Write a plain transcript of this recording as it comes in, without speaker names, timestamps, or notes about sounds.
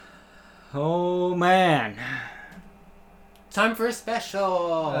Oh man. Time for a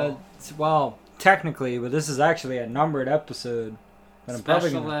special. Well, technically, but this is actually a numbered episode. But I'm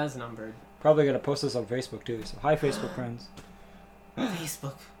Special as numbered. probably gonna post this on Facebook too. So hi, Facebook friends.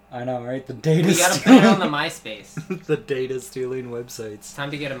 Facebook. I know, right? The data. We gotta put it on the MySpace. The data stealing websites. It's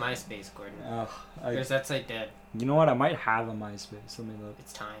time to get a MySpace, Gordon. Or is that site dead? You know what? I might have a MySpace. Let me look.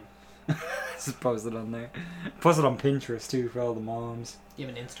 It's time. Just post it on there. Post it on Pinterest too for all the moms. You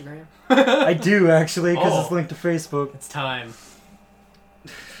have an Instagram? I do actually, because it's linked to Facebook. It's time.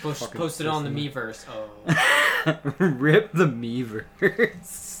 Post it on the Miiverse. Oh. Rip the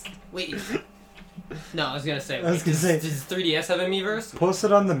Miiverse. Wait. No, I was gonna say. Does 3DS have a Miiverse? Post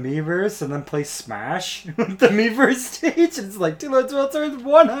it on the Miiverse and then play Smash with the Miiverse stage. It's like 2 Lords of Earth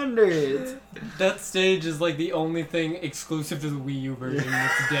 100. That stage is like the only thing exclusive to the Wii U version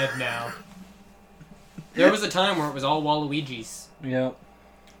that's dead now. There was a time where it was all Waluigi's. Yep.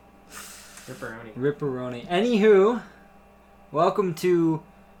 Ripperoni. Ripperoni. Anywho, welcome to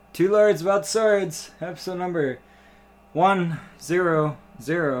Two Lords About Swords, episode number 100.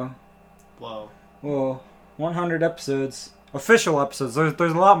 Whoa. Whoa, 100 episodes. Official episodes.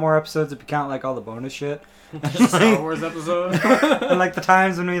 There's a lot more episodes if you count like all the bonus shit. Star Wars episode. And like the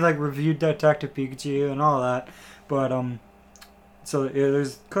times when we like reviewed Detective Pikachu and all that. But so yeah,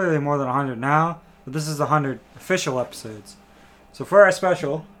 there's clearly more than 100 now. But this is 100 official episodes. So for our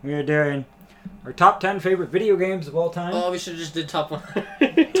special, we are doing our top 10 favorite video games of all time. Oh, we should have just did top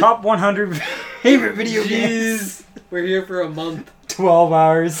 100. Top 100 favorite video games. We're here for a month. 12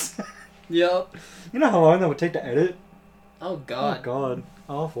 hours. Yep. You know how long that would take to edit? Oh god. Oh god.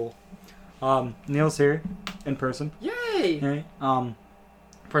 Awful. Neil's here in person. Yay! Okay.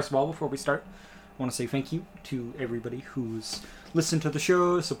 First of all, before we start, I want to say thank you to everybody who's listened to the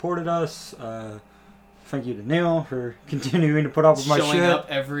show, supported us. Thank you to Neil for continuing to put up with my Showing shit up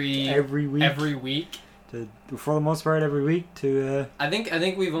every week. For the most part, every week. I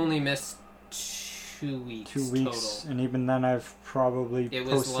think we've only missed 2 weeks. 2 weeks, total. and even then, I've probably It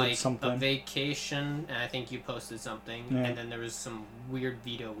posted was like something. a vacation, and I think you posted something, Yeah. and then there was some weird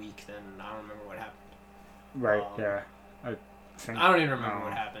veto week. Then I don't remember what happened. Right. Yeah. I think. I don't even remember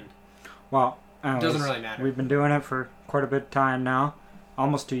what happened. Well, anyways, Doesn't really matter. We've been doing it for quite a bit of time now,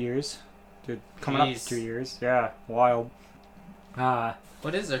 almost 2 years. Dude, coming up Jeez. to 2 years. Yeah, wild.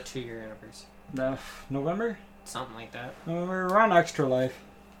 What is our 2-year anniversary? November? Something like that. We're around Extra Life.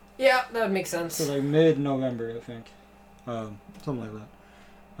 Yeah, that would make sense. So like mid-November, I think. Something like that.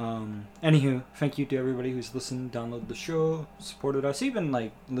 Anywho, thank you to everybody who's listened, downloaded the show, supported us, even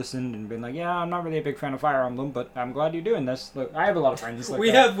like listened and been like, yeah, I'm not really a big fan of Fire Emblem, but I'm glad you're doing this. Look, I have a lot of friends like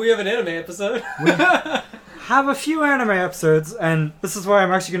that. We have an anime episode. Have a few anime episodes, and this is why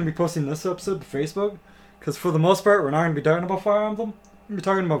I'm actually going to be posting this episode to Facebook, because for the most part, we're not going to be talking about Fire Emblem. We're going to be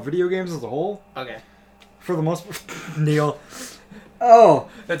talking about video games as a whole. Okay. For the most part, Neil. Oh.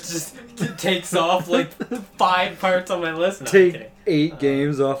 That just takes off like 5 parts on my list. No, Take 8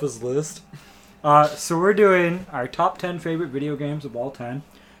 games off his list. So we're doing our top 10 favorite video games of all time.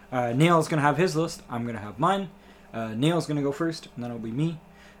 Neil's going to have his list. I'm going to have mine. Neil's going to go first, and then it'll be me.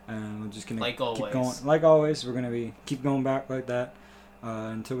 And we're just going to keep going. Like always, we're going to keep going back like that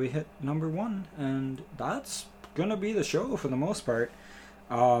until we hit number 1. And that's going to be the show for the most part.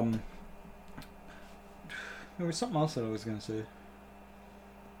 There was something else that I was going to say.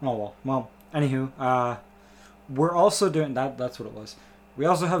 Oh, well, anywho, we're also doing that. That's what it was. We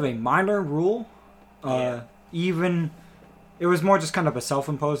also have a minor rule. Even it was more just kind of a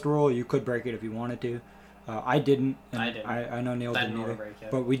self-imposed rule. You could break it if you wanted to. I didn't. And I didn't. I know Neil didn't either. Break it.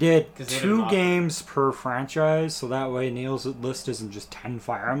 But we did 2 games per franchise, so that way Neil's list isn't just 10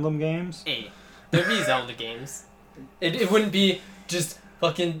 Fire Emblem games. Hey, there'd be Zelda games. It wouldn't be just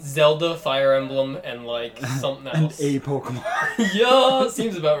fucking Zelda, Fire Emblem, and like something else. And a Pokemon. Yeah,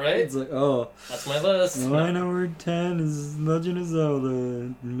 seems about right. It's like, oh. That's my list. Line number 10 is Legend of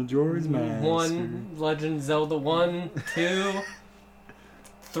Zelda, Majora's Mask. 1, Legend Zelda 1, 2,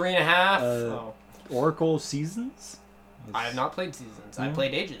 3.5. Oracle Seasons? I have not played Seasons. I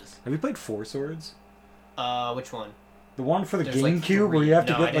played Ages. Have you played Four Swords? Which one? The one for the There's GameCube like where you have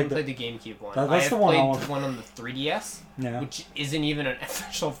to no, get I didn't like play the GameCube one. That's the one I want. one on the 3DS, yeah. which isn't even an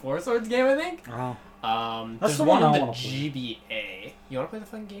official Four Swords game, I think. Oh. That's That's the the one one on I the wanna play. GBA. You want to play the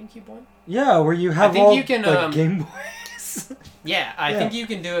fucking GameCube one? Yeah, where you have think all you can, like, Game Boys. Yeah, I think you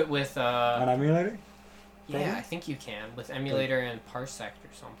can do it with An emulator? yeah, I think you can with emulator and Parsec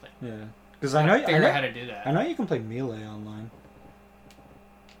or something. Yeah. Because I figured out how to do that. I know you can play Melee online.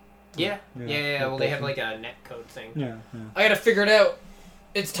 Yeah. Well, they have like a netcode thing. Yeah. I gotta figure it out.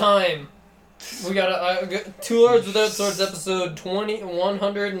 It's time. We got Two Lords Without Swords episode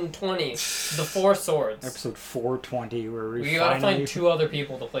 120. The Four Swords. Episode 420, where We gotta find 2 other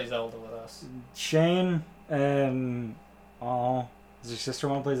people to play Zelda with us. Shane and... Oh, does your sister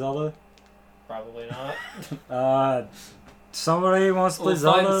want to play Zelda? Probably not. Somebody wants to play We'll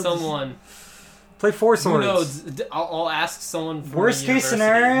Zelda? find someone. Play Four Who Swords. knows? I'll ask someone from Worst the case university.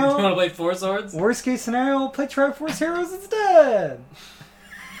 scenario? You wanna play Four Swords? Worst case scenario, we'll play Triforce Heroes instead.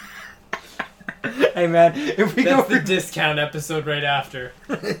 Hey man, if we That's go the discount episode right after.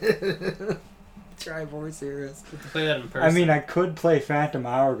 Triforce Heroes. We have to play that in person. I mean, I could play Phantom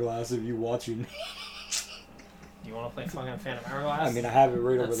Hourglass if you watching. Do you want to play fucking Phantom Hourglass? I mean, I have it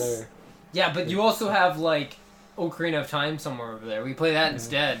right over That's- there. Yeah, but you also have, like, Ocarina of Time somewhere over there. We play that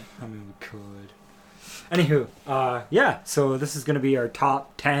instead. I mean, we could. Anywho, yeah, so this is going to be our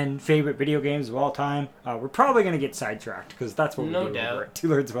top 10 favorite video games of all time. We're probably going to get sidetracked, because that's what we No do doubt. over at Two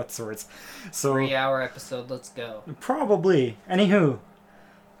Lords About Swords. So, 3-hour episode, let's go. probably. Anywho,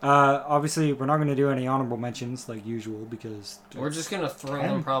 obviously, we're not going to do any honorable mentions like usual, because... We're just gonna throw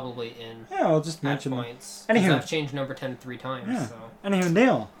them probably in Yeah, I'll just at mention them. points. 'Cause Anywho. I've changed number 10 3 times, Yeah. so... Anywho,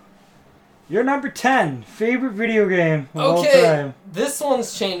 Neil, your number 10 favorite video game of all Okay, time. this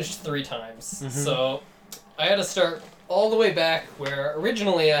one's changed 3 times. Mhm. So, I had to start all the way back where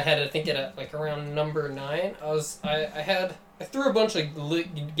originally I had to think it at like around number 9. I threw a bunch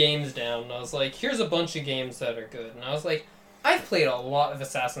of games down and I was like, here's a bunch of games that are good. And I was like, I've played a lot of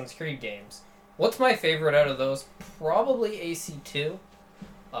Assassin's Creed games. What's my favorite out of those? Probably AC2.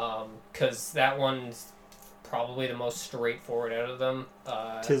 Because that one's probably the most straightforward out of them.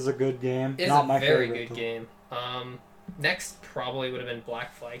 Tis a good game. It's Not a my very favorite, good though. game. Next probably would have been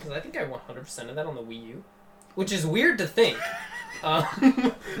Black Flag, because I think I 100% of that on the Wii U. Which is weird to think.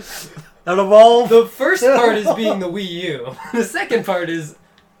 Out of all, The first part is being the Wii U. The second part is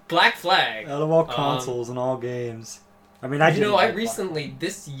Black Flag. out of all consoles and all games. I mean, I You didn't know, I like recently,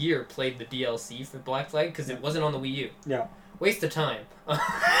 this year, played the DLC for Black Flag because it wasn't on the Wii U. Yeah. Waste of time.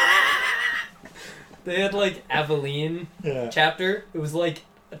 They had, like, Aveline Yeah. chapter. It was, like,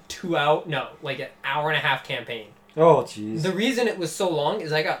 like an hour and a half campaign. Oh, jeez. The reason it was so long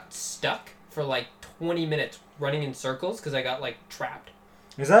is I got stuck for, like, 20 minutes running in circles because I got, like, trapped.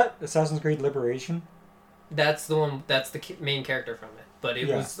 Is that Assassin's Creed Liberation? That's the one, that's the main character from it. But it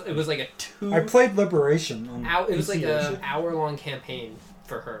Yeah. was like a 2... I played Liberation. On It was like PC, a actually. hour-long campaign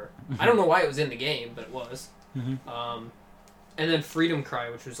for her. I don't know why it was in the game, but it was. Mhm. And then Freedom Cry,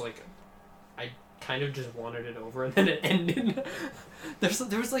 which was like, I kind of just wanted it over, and then it ended.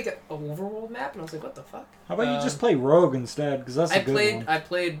 There was like an overworld map, and I was like, what the fuck? How about you just play Rogue instead? Because that's a good one. I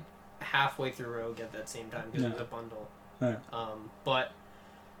played halfway through Rogue at that same time because it was Yeah. a bundle. Yeah.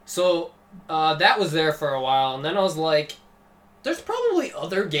 So that was there for a while, and then I was like, there's probably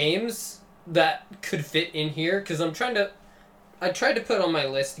other games that could fit in here because I tried to put on my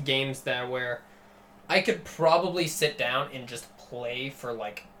list games that where I could probably sit down and just play for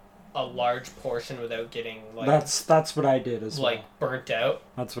like a large portion without getting like That's what I did as like well. burnt out.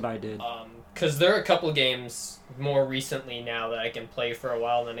 That's what I did. Because there are a couple games more recently now that I can play for a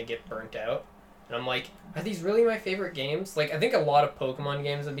while and then I get burnt out. And I'm like, are these really my favorite games? Like, I think a lot of Pokemon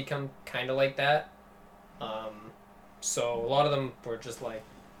games have become kind of like that. So a lot of them were just like,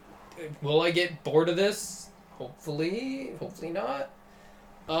 will I get bored of this? Hopefully not.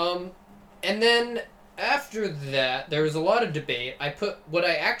 And then after that, there was a lot of debate. I put what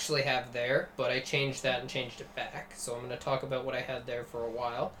I actually have there, but I changed that and changed it back. So I'm going to talk about what I had there for a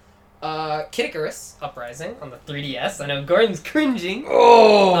while. Kid Icarus Uprising on the 3DS. I know Gordon's cringing.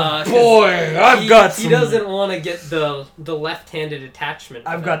 Oh 'cause boy, he doesn't want to get the left-handed attachment. for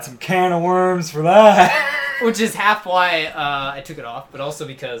I've got that. some can of worms for that. Which is half why I took it off, but also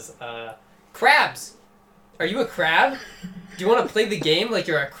because crabs. Are you a crab? Do you want to play the game like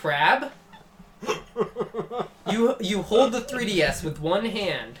you're a crab? You hold the 3DS with one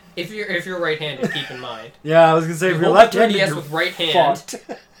hand. If you're right-handed, keep in mind. Yeah, I was gonna say if You you're hold left the 3DS with right hand,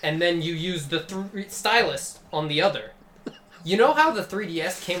 fucked. and then you use the stylus on the other. You know how the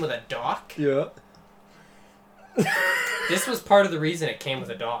 3DS came with a dock? Yeah. This was part of the reason it came with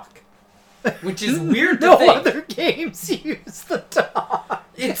a dock. Which is weird to No think. other games use the dock.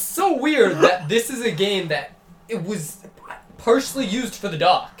 It's so weird that this is a game that it was partially used for the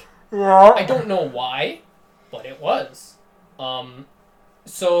dock. Yeah. I don't know why, but it was.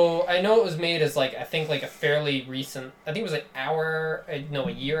 So I know it was made as like I think like a fairly recent. I think it was like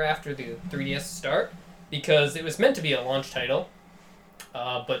a year after the 3DS start, because it was meant to be a launch title,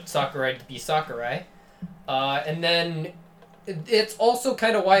 but Sakurai to be Sakurai, and then it's also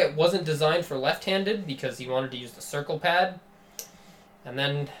kind of why it wasn't designed for left-handed, because he wanted to use the circle pad, and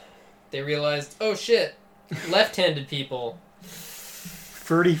then they realized, oh shit, left-handed people.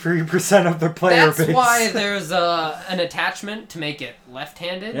 33% of their player That's base. why there's an attachment to make it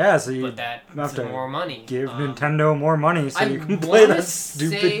left-handed. Yeah, so you but have that's to more money. give Nintendo more money so I you can play wanna that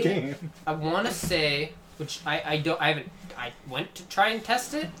stupid say- game. I want to say, which I went to try and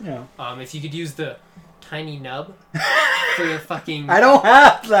test it. Yeah. If you could use the tiny nub for your fucking I don't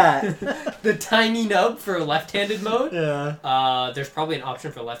have that. the tiny nub for left-handed mode. Yeah. There's probably an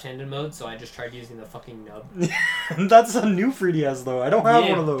option for left-handed mode, so I just tried using the fucking nub. That's a new 3DS though. I don't have Yeah.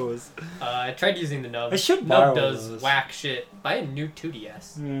 one of those. I tried using the nub. I should buy Nub one of does those. whack shit. Buy a new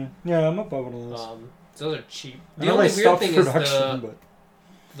 2DS. Yeah, I'm about one of those. Those are cheap. I The know only they weird stopped thing production, is but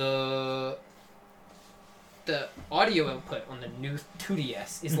the audio output on the new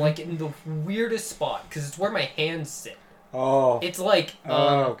 2DS is Mhm. like in the weirdest spot because it's where my hands sit. oh, It's like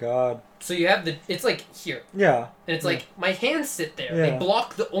oh god, so you have it's like here yeah. and it's like my hands sit there. Yeah. They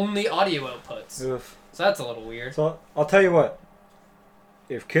block the only audio outputs. Oof. So that's a little weird. So I'll tell you what.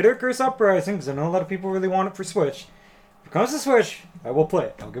 If Kid Icarus Uprising, because I know a lot of people really want it for Switch, if it comes to Switch, I will play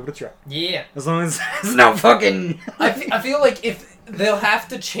it. I'll give it a try. Yeah. As long as it's no fucking. I feel like if they'll have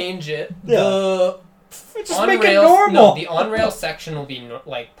to change it, Yeah. Just on make it rails, normal. No, the on-rail section will be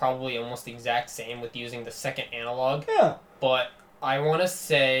like probably almost the exact same with using the second analog. Yeah. But I want to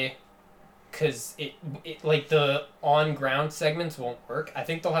say, because it like the on-ground segments won't work. I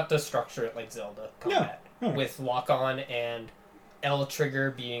think they'll have to structure it like Zelda combat Yeah. with lock-on and L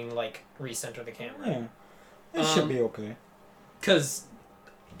trigger being like recenter the camera. Yeah. It should be okay. Because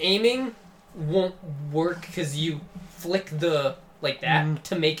aiming won't work because you flick the like that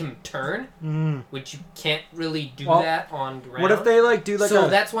to make him turn, which you can't really do Well, that on ground. What if they like do like so a?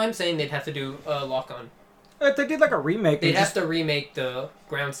 that's why I'm saying they'd have to do a lock-on. If they did like a remake. They'd and have just, to remake the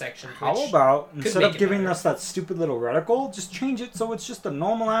ground section. how which about could instead make of it giving better. us that stupid little reticle, just change it so it's just a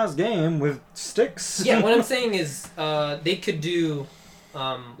normal ass game with sticks. Yeah, what I'm saying is they could do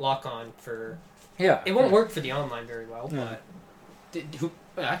lock-on for. Yeah. It won't work for the online very well, Yeah.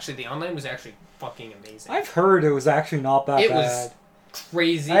 but actually the online was actually fucking amazing. I've heard it was actually not that It bad. was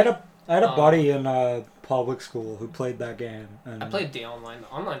crazy. I had a buddy in public school who played that game, and I played the online. The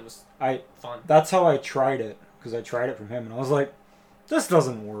online was fun. That's how I tried it, because I tried it from him, and I was like, "This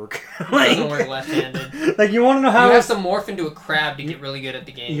doesn't work." It doesn't work left-handed. Like, you want to know how You have to morph into a crab to get really good at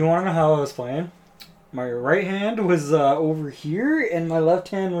the game. You want to know how I was playing? My right hand was over here, and my left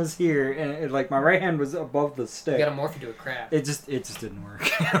hand was here, and like my right hand was above the stick. You gotta morph into a crab. It just didn't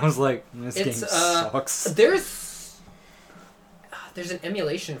work. I was like, this game sucks. There's an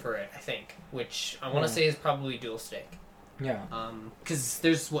emulation for it, I think, which I want to say is probably dual stick. Yeah. Because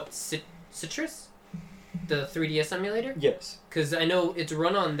there's Citrus, the 3DS emulator. Yes. Because I know it's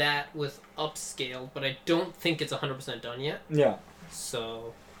run on that with upscaled, but I don't think it's 100% done yet. Yeah.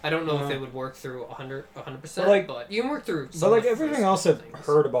 So I don't know if it would work through 100%. Like, but you can work through. But like everything else I've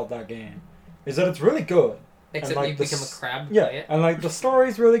heard about that game is that it's really good. Except like you become a crab to Yeah, play it. and like the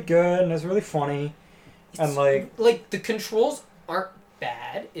story's really good and it's really funny, and like the controls aren't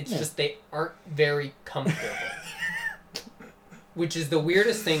bad. It's just they aren't very comfortable. Which is the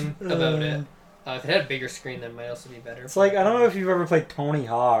weirdest thing about it. If it had a bigger screen, that might also be better. It's like, I don't know if you've ever played Tony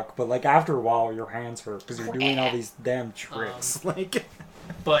Hawk, but like after a while your hands hurt because you're doing all these damn tricks.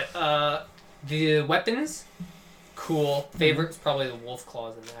 But the weapons, cool. Favorite's probably the wolf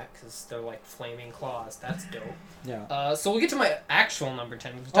claws in that because they're like flaming claws. That's dope. Yeah. So we'll get to my actual number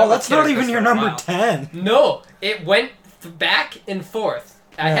 10. Oh, that's not even your number 10. No, it went back and forth.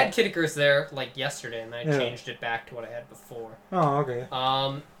 I had Kid Icarus there like yesterday, and I changed it back to what I had before. Oh, okay.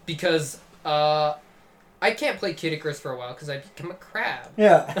 Because I can't play Kid Icarus for a while because I become a crab.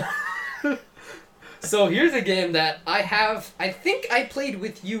 Yeah. So here's a game that I think I played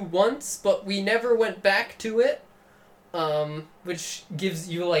with you once, but we never went back to it. Which gives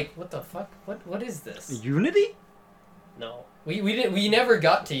you like, what the fuck? What is this? Unity? No. We never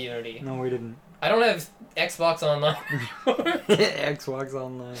got to Unity. No, we didn't. I don't have Xbox Online. Xbox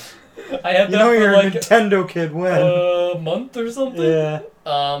Online. I had that You know for you're like a Nintendo kid when? a month or something. Yeah.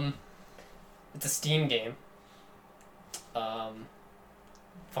 It's a Steam game.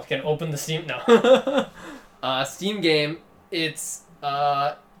 Fucking open the Steam. No. Steam game. It's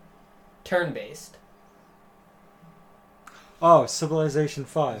turn-based. Oh, Civilization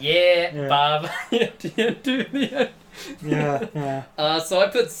 5. Yeah. Bob. Yeah, yeah. So I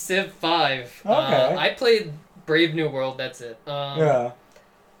put Civ 5. Okay. I played Brave New World. That's it. Yeah.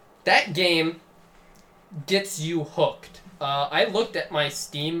 That game gets you hooked. I looked at my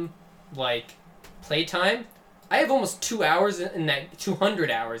Steam playtime. I have almost 2 hours in that 200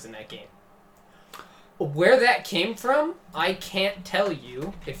 hours in that game. Where that came from, I can't tell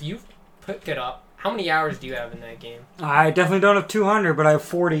you. If you've pick it up. How many hours do you have in that game? I definitely don't have 200, but I have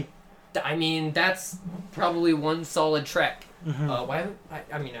 40. I mean, that's probably one solid trek. Mm-hmm. Why haven't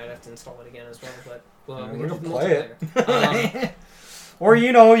I mean, I'd have to install it again as well, but Yeah, we we can can just play multiplayer. Or,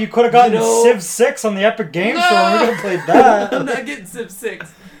 you could have gotten know- Civ 6 on the Epic Games No! Store. We could have played that. I'm not getting Civ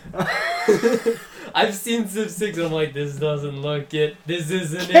 6. I've seen Civ 6 and I'm like, this doesn't look it. This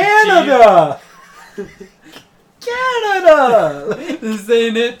isn't Canada! Canada! it, Chief. This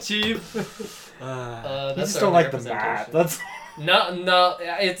ain't it, Chief. You That's just our don't like the map. representation. That's No,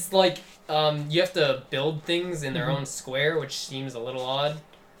 it's like, you have to build things in their own square, which seems a little odd.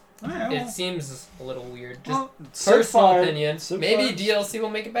 It seems a little weird. Just personal opinion. Maybe DLC will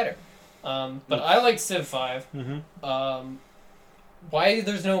make it better. But I like Civ 5. Mm-hmm. Why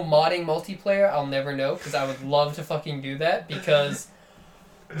there's no modding multiplayer, I'll never know, because I would love to fucking do that, because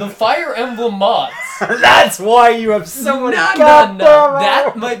the Fire Emblem mods... That's why you have so much No. goddamn That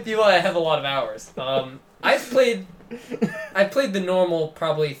hours. might be why I have a lot of hours. I played the normal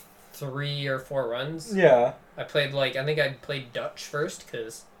probably 3 or 4 runs. Yeah. I think I played Dutch first,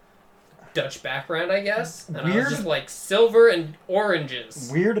 because Dutch background, I guess. And I Weird. was just like, silver and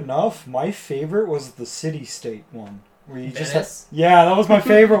oranges. Weird enough, my favorite was the city-state one. Where you just Venice? yeah, that was my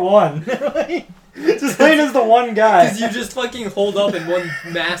favorite one. Just playing as the one guy. Because you just fucking hold up in one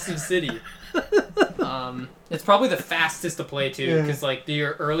massive city. It's probably the fastest to play, too, because,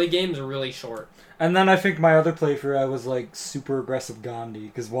 your early games are really short. And then I think my other playthrough, I was, super aggressive Gandhi,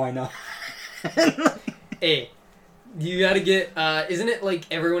 because why not? Hey, you gotta get, isn't it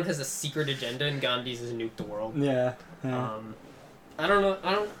everyone has a secret agenda and Gandhi's is nuke the world? Yeah. I don't know,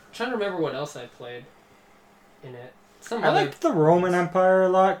 I'm trying to remember what else I played in it. I liked the Roman Empire a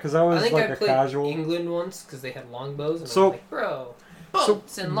lot, because I was, I think I a played casual... England once, because they had longbows, and I So- was like, bro,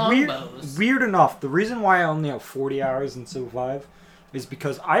 boats and longbows. Weird enough, the reason why I only have 40 hours in Civ 5 is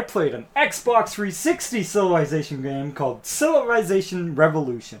because I played an Xbox 360 Civilization game called Civilization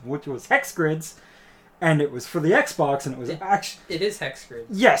Revolution, which was hex grids, and it was for the Xbox, and it was actually... It is hex grid.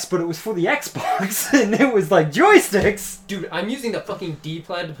 Yes, but it was for the Xbox, and it was joysticks. Dude, I'm using the fucking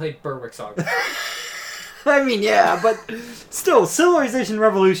D-pad to play Berwick Saga. I mean, yeah, but still, Civilization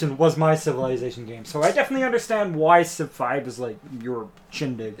Revolution was my Civilization game, so I definitely understand why Civ 5 is, your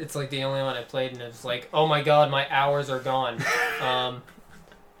shindig. It's the only one I played, and it's like, oh my god, my hours are gone.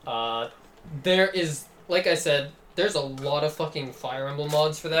 There is, like I said, there's a lot of fucking Fire Emblem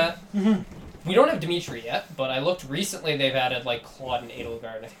mods for that. Mhm. We don't have Dimitri yet, but I looked recently, they've added, Claude and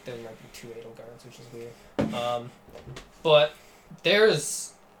Edelgard. I think there might be 2 Edelgards, which is weird. But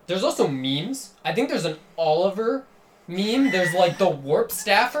there's also memes. I think there's an Oliver meme. There's, the Warp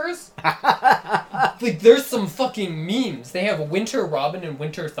Staffers. There's some fucking memes. They have Winter Robin and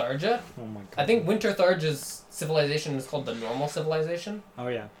Winter Tharja. Oh my god. I think Winter Tharja's civilization is called the normal civilization. Oh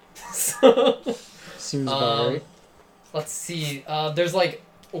yeah. So, Seems about right. let's see. There's, a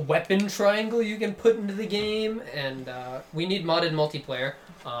weapon triangle you can put into the game, and we need modded multiplayer.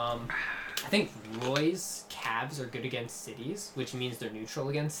 I think Roy's Cavs are good against cities, which means they're neutral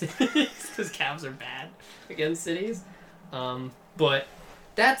against cities, because Cavs are bad against cities. But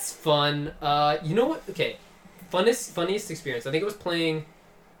that's fun. You know what? Okay, funniest experience. I think it was playing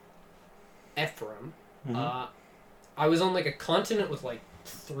Ephraim. Mhm. I was on a continent with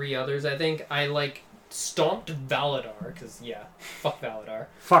 3 others. I think I stomped Valadar, because yeah, fuck Valadar.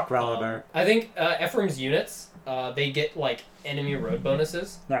 Fuck Valadar. I think Ephraim's units, they get enemy road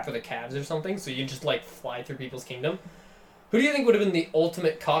bonuses Yeah. for the Cavs or something, so you just fly through people's kingdom. Who do you think would have been the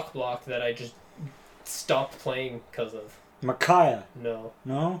ultimate cock block that I just stopped playing because of? Micaiah. No,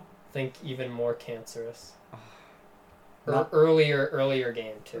 No? think even more cancerous. Not- Earlier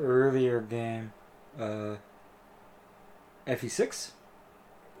game too. Earlier game. FE6?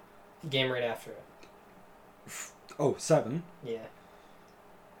 Game right after it. Oh, 7. Yeah.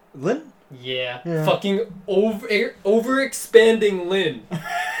 Lin? Yeah. Yeah. Fucking over-expanding Lin.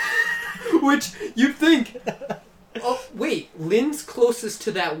 Which, you'd think... Oh, wait. Lin's closest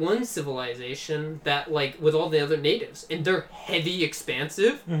to that one civilization that, with all the other natives. And they're heavy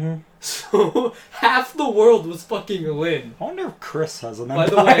expansive. Mm-hmm. So, half the world was fucking Lin. I wonder if Chris has an By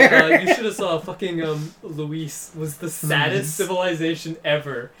empire. the way, you should have saw fucking, Luis was the saddest Luis. civilization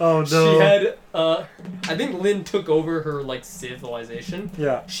ever. Oh, no. She had, I think Lin took over her, civilization.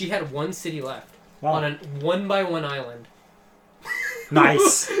 Yeah. She had one city left Wow. on a 1-by-1 island.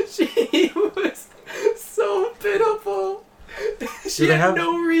 Nice. She was so pitiful. She Do they had have-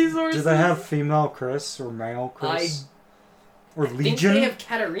 no resources. Do they have female Chris or male Chris? Or I think Legion? they have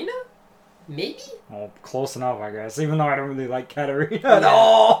Katarina? Maybe? Oh, close enough, I guess. Even though I don't really like Katarina at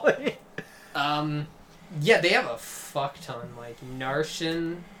all. Yeah, they have a fuck ton.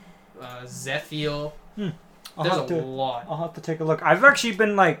 Narshan, Zephyl. I'll There's have to, lot. I'll have to take a look. I've actually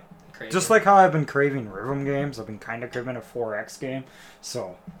been like, Crazy. just like how I've been craving rhythm games, I've been kind of craving a 4X game.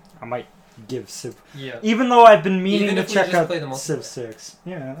 So I might give Civ. Yeah. Even though I've been meaning Even to if we check just out play the Civ multiplayer. 6.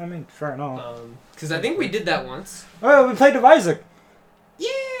 Yeah, I mean, fair enough. Because I think we did that once. Oh, we played Isaac. Yeah.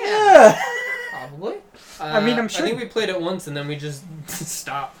 Yeah. Probably. I mean, I'm sure- I think we played it once and then we just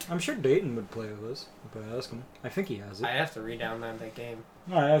stopped. I'm sure Dayton would play with us if I ask him. I think he has it. I have to re-download that game.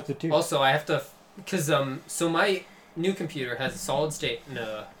 No, I have to too. Also, I have to, because so my new computer has a solid state and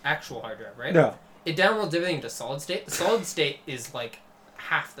a actual hard drive, right? Yeah. It downloads everything to solid state. The solid state is like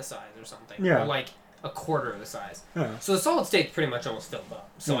half the size or something. Yeah. Or like a quarter of the size. Yeah. So the solid state's pretty much almost filled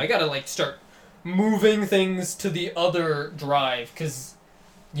up. So Yeah. I gotta like start moving things to the other drive because.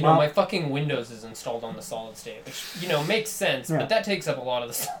 You know, Well- my fucking Windows is installed on the solid state, which, you know, makes sense, Yeah. but that takes up a lot of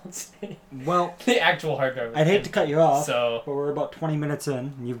the solid state. Well, The actual hard drive. I'd hate to cut you off, So, but we're about 20 minutes in,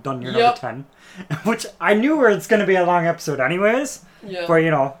 and you've done your Yep. number 10. Which I knew it's going to be a long episode anyways, yeah. but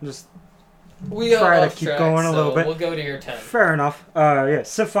you know, just We got try to off keep track, going a so little bit. We'll go to your 10. fair enough. Yeah,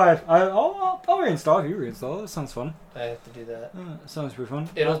 Civ 5. I'll reinstall if you reinstall. That sounds fun. I have to do that. Sounds pretty fun.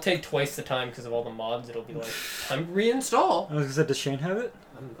 It'll take twice the time because of all the mods. It'll be like, time to reinstall. I was gonna say, does Shane have it?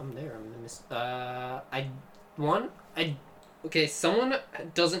 I'm there. I'm gonna miss. Okay, someone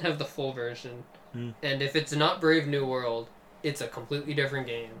doesn't have the full version, Hmm. and if it's not Brave New World, it's a completely different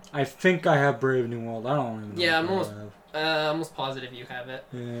game. I think I have Brave New World. I don't even know. Yeah, if I'm I almost- have. Almost positive you have it.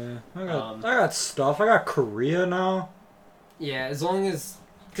 Yeah, Um, I got stuff. I got Korea now. Yeah, as long as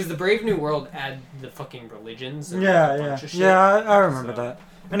because the Brave New World add the fucking religions. And Yeah, a yeah, bunch of shit. yeah. I remember So- that.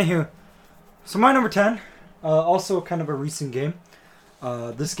 Anywho, so my number 10, also kind of a recent game.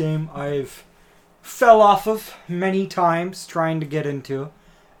 This game I've fell off of many times trying to get into,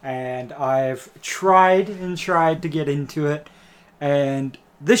 and I've tried and tried to get into it, and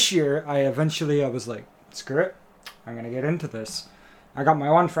this year I was like, screw it, I'm gonna get into this. I got my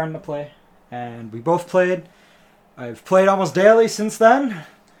one friend to play, and we both played. I've played almost daily since then.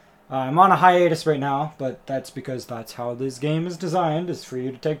 I'm on a hiatus right now, but that's because that's how this game is designed, is for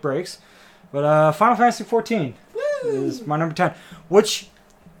you to take breaks. But Final Fantasy XIV is my number 10, which,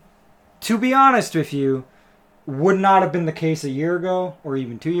 to be honest with you, would not have been the case a year ago or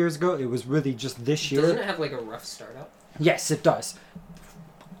even 2 years ago. It was really just this year. Doesn't it have like a rough startup? Yes, it does.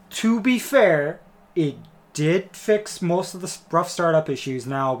 To be fair, it did fix most of the rough startup issues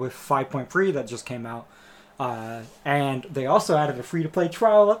now with 5.3 that just came out. And they also added a free-to-play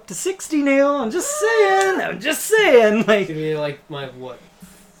trial up to 60 now. I'm just saying. Like, Could be like my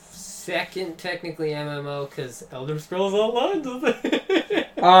second technically MMO because Elder Scrolls Online does it.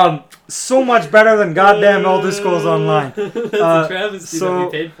 so much better than goddamn Elder Scrolls Online. That's a travesty so- that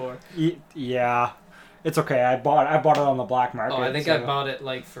we paid for. Yeah, it's okay. I bought it on the black market. Oh, I think so- I bought it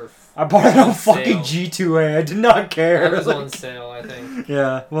like for I bought it on on fucking sale. G2A. I did not care. It was Like- on sale, I think.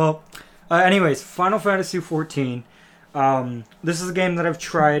 Yeah, well, anyways, Final Fantasy XIV. This is a game that I've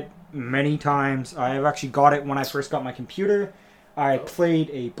tried many times. I have actually got it when I first got my computer. I played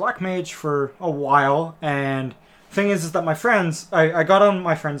a Black Mage for a while, and thing is that my friends, I got on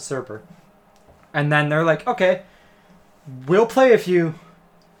my friend's server, and then they're like, okay, we'll play with you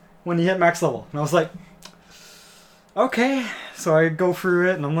when you hit max level. And I was like, okay. So I go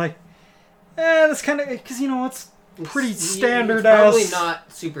through it, and I'm like, that's kind of, because, you know, it's pretty standard Probably as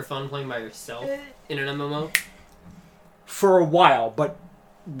not super fun playing by yourself in an MMO. for a while, but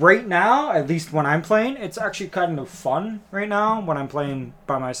right now, at least when I'm playing, it's actually kind of fun right now when I'm playing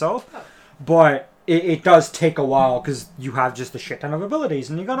by myself. Oh. But it does take a while because you have just a shit ton of abilities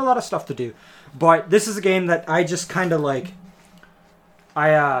and you got a lot of stuff to do. But this is a game that I just kind of like.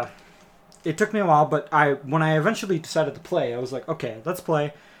 It took me a while, but when I eventually decided to play, I was like, okay, let's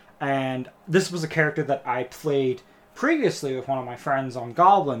play. And this was a character that I played previously with one of my friends on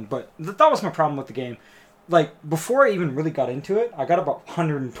Goblin, but that was my problem with the game. Like, before I even really got into it, I got about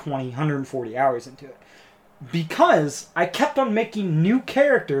 120, 140 hours into it. Because I kept on making new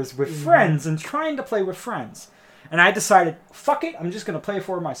characters with friends and trying to play with friends. And I decided, fuck it, I'm just going to play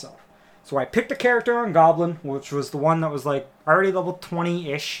for myself. So I picked a character on Goblin, which was the one that was like already level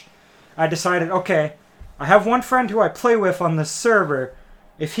 20-ish. I decided, okay, I have one friend who I play with on this server.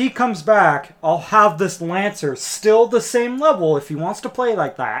 If he comes back, I'll have this Lancer still the same level if he wants to play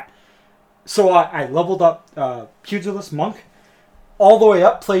like that. So I leveled up Pugilist Monk all the way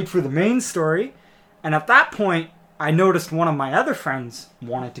up, played for the main story, and at that point, I noticed one of my other friends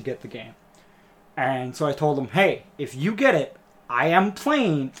wanted to get the game. And so I told him, hey, if you get it, I am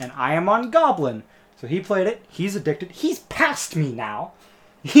playing, and I am on Goblin. So he played it, he's addicted, he's past me now.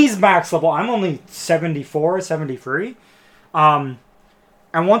 He's max level, I'm only 74, 73.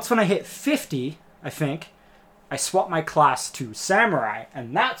 And once when I hit 50, I think, I swapped my class to Samurai,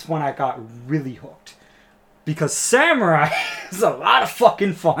 and that's when I got really hooked. Because Samurai is a lot of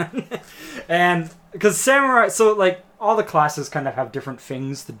fucking fun. And because Samurai, so like all the classes kind of have different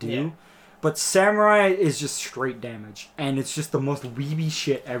things to do. Yeah. But Samurai is just straight damage. And it's just the most weeby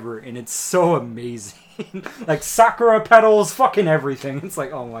shit ever. And it's so amazing. Like Sakura petals, fucking everything. It's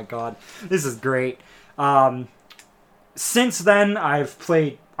like, oh my god, this is great. Since then, I've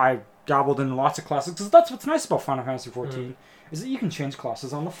dabbled in lots of classes. Because that's what's nice about Final Fantasy XIV. Is that you can change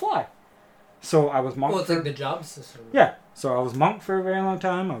classes on the fly. So I was monk. Well, it's like the job system. Yeah. So I was monk for a very long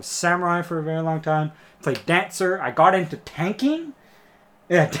time. I was samurai for a very long time. Played dancer. I got into tanking.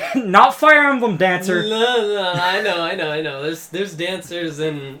 Yeah, not Fire Emblem Dancer. No, I know. There's dancers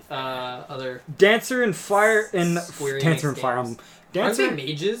in other. Dancer and Fire in Square Enix Dancer and Fire games. Emblem. Dancer. Aren't they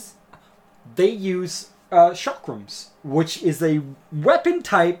mages? They use chakrams, which is a weapon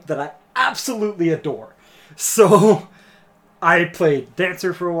type that I absolutely adore. So I played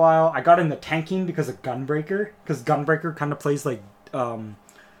Dancer for a while. I got into tanking because of Gunbreaker, because Gunbreaker kind of plays like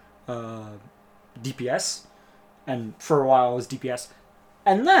DPS, and for a while I was DPS.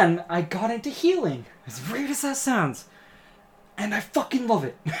 And then I got into healing, as weird as that sounds, and I fucking love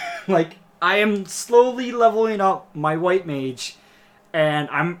it. Like, I am slowly leveling up my White Mage, and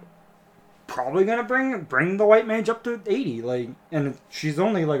I'm probably gonna bring the White Mage up to 80. Like, and she's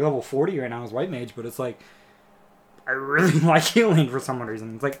only like level 40 right now as White Mage, but it's like, I really like healing for some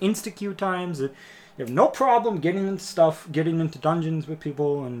reason. It's like insta-Q times. You have no problem getting into stuff, getting into dungeons with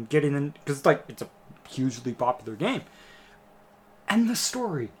people, and getting in, because it's like, it's a hugely popular game. And the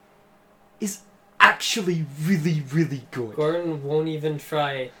story is actually really, really good. Gordon won't even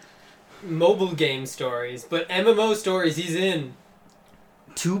try mobile game stories, but MMO stories he's in.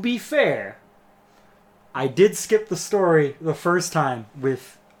 To be fair, I did skip the story the first time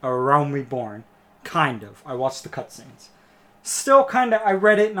with A Realm Reborn. Kind of. I watched the cutscenes. Still kind of, I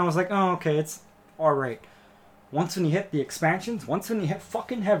read it and I was like, oh, okay, it's alright. Once when you hit the expansions, once when you hit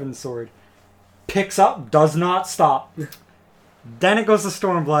fucking Heaven Sword, picks up, does not stop. Then it goes to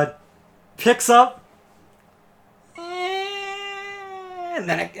Stormblood, picks up, and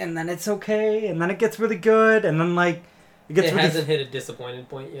then it's okay, and then it gets really good, and then like It hasn't hit a disappointed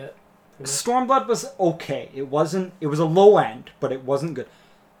point yet. Stormblood was okay. It was a low end, but it wasn't good.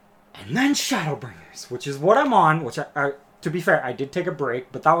 And then Shadowbringers, which is what I'm on, which I to be fair, I did take a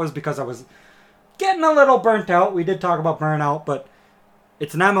break, but that was because I was getting a little burnt out. We did talk about burnout, but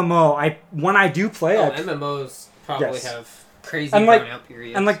it's an MMO. When I do play it, MMOs probably have crazy and like, burnout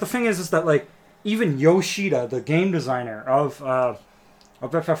periods. And like the thing is that like even Yoshida, the game designer of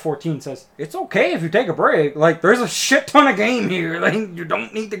FF14, says it's okay if you take a break. Like there's a shit ton of game here. Like you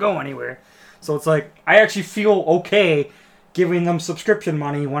don't need to go anywhere. So it's like I actually feel okay giving them subscription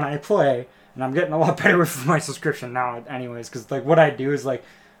money when I play, and I'm getting a lot better with my subscription now, anyways. Because like what I do is like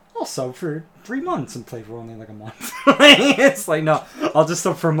I'll sub for 3 months and play for only like a month. It's like no, I'll just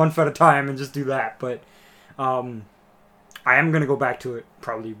sub for a month at a time and just do that. But I am going to go back to it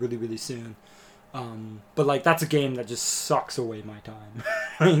probably really, really soon. But, like, that's a game that just sucks away my time.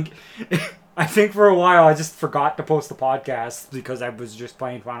 Like, I think for a while I just forgot to post the podcast because I was just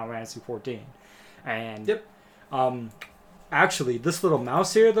playing Final Fantasy XIV. And, yep. Actually, this little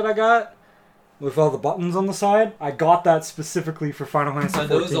mouse here that I got with all the buttons on the side, I got that specifically for Final Fantasy XIV. Are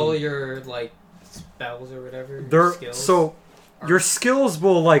those all your, like, spells or whatever? They're, skills? So, your skills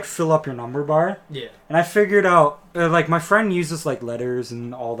will, like, fill up your number bar. Yeah. And I figured out, like, my friend uses, like, letters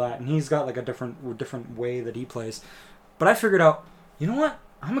and all that, and he's got, like, a different way that he plays. But I figured out, you know what?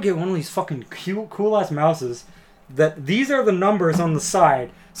 I'm gonna get one of these fucking cute, cool-ass mouses that these are the numbers on the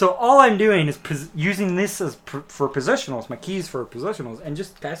side. So all I'm doing is using this as for positionals, my keys for positionals, and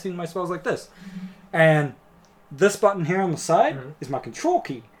just casting my spells like this. And this button here on the side is my control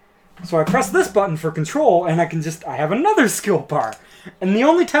key. So I press this button for control, and I have another skill bar. And the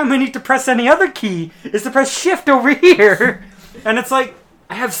only time I need to press any other key is to press shift over here. And it's like,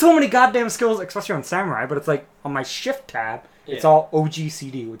 I have so many goddamn skills, especially on Samurai, but it's like, on my shift tab, it's all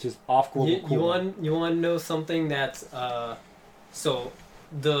OGCD, which is off global cooldown. You want to know something that's, so,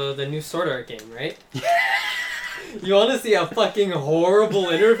 the new Sword Art game, right? You want to see a fucking horrible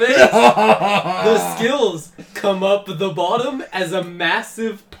interface? The skills come up the bottom as a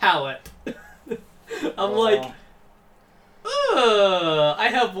massive palette. I'm like, I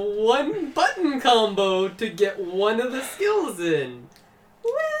have one button combo to get one of the skills in.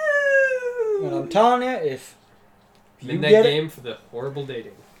 Woo! And I'm telling you, if you in that get game for the horrible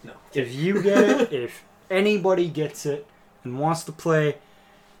dating. No. If you get it, if anybody gets it and wants to play,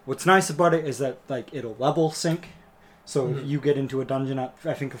 what's nice about it is that like it'll level sync. So if you get into a dungeon at,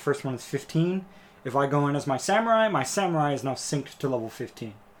 I think the first one is 15. If I go in as my samurai is now synced to level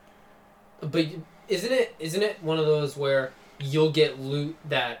 15. But isn't it one of those where you'll get loot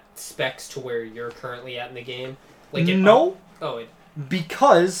that specs to where you're currently at in the game? Like No.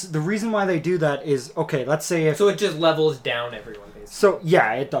 Because the reason why they do that is, okay, let's say if... So it just levels down everyone, basically. So,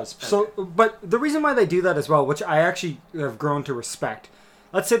 yeah, it does. Okay. So, but the reason why they do that as well, which I actually have grown to respect,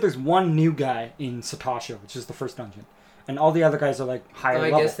 let's say there's one new guy in Satasha, which is the first dungeon, and all the other guys are, like, higher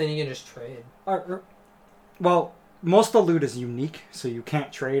level. I guess then you can just trade. Well, most of the loot is unique, so you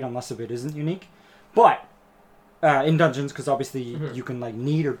can't trade unless if it isn't unique. But, in dungeons, because obviously you can, like,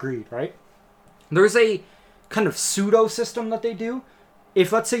 need or greed, right? There's a kind of pseudo system that they do.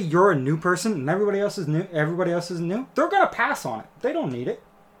 If, let's say, you're a new person and everybody else is new, they're going to pass on it. They don't need it,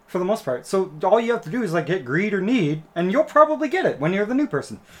 for the most part. So all you have to do is, like, get greed or need, and you'll probably get it when you're the new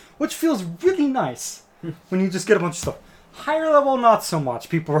person. Which feels really nice when you just get a bunch of stuff. Higher level, not so much.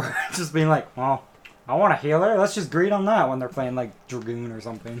 People are just being like, well, I want a healer. Let's just greed on that when they're playing, like, Dragoon or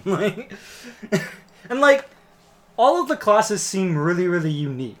something. And, like, all of the classes seem really, really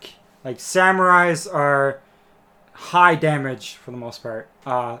unique. Like, samurais are high damage for the most part.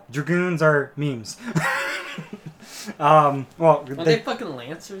 Dragoons are memes. Are they fucking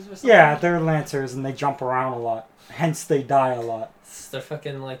lancers or something? Yeah, they're lancers and they jump around a lot. Hence, they die a lot. They're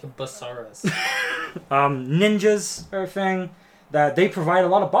fucking like Basaras. Ninjas are a thing. That they provide a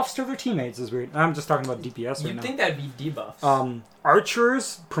lot of buffs to their teammates is weird. I'm just talking about DPS right now. You'd think that'd be debuffs.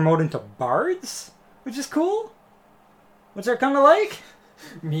 Archers promote into bards, which is cool. Which I kind of like.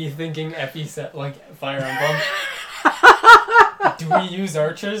 Me thinking FE set like Fire Emblem. Do we use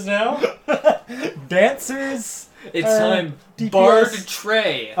archers now? Dancers. It's time. DPS. Bard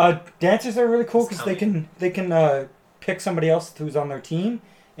Trey. Dancers are really cool because they can pick somebody else who's on their team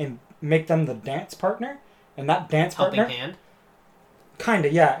and make them the dance partner, and that dance partner. Helping hand.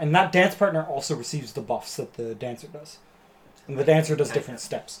 Kinda, yeah, and that dance partner also receives the buffs that the dancer does, and the dancer does different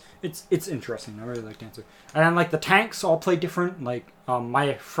steps. It's interesting. I really like Dancer, and then like the tanks all play different. Like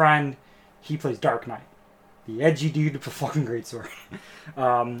my friend, he plays Dark Knight, the edgy dude with a fucking great sword.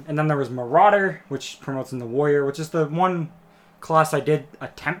 And then there was Marauder, which promotes in the Warrior, which is the one class I did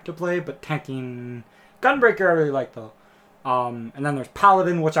attempt to play, but tanking Gunbreaker I really like though. And then there's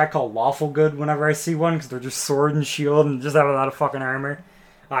Paladin, which I call lawful good whenever I see one, because they're just sword and shield and just have a lot of fucking armor.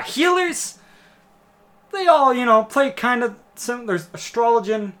 Healers, they all, play kind of similar. There's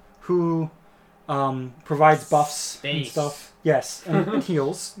Astrologian, who provides buffs and stuff. Yes, and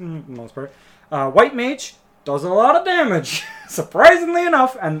heals, for the most part. White Mage does a lot of damage, surprisingly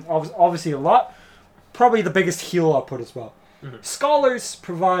enough, and obviously probably the biggest heal output as well. Scholars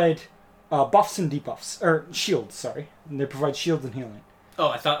provide buffs and debuffs, or shields, sorry. And they provide shields and healing. Oh,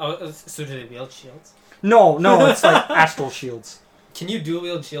 I thought, so do they wield shields? No, it's like astral shields. Can you dual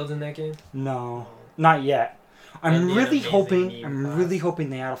wield shields in that game? No, not yet. I'm really hoping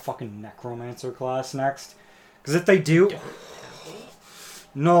they add a fucking necromancer class next. Because if they do...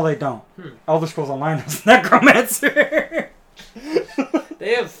 No, they don't. Elder Scrolls Online has necromancer.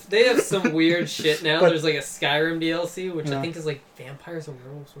 They have some weird shit now. There's like a Skyrim DLC, which I think is like vampires and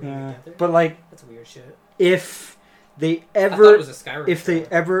werewolves working together. But like... That's weird shit. If they I thought it was a Skyrim they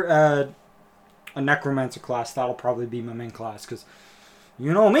ever add a necromancer class, that'll probably be my main class. Because...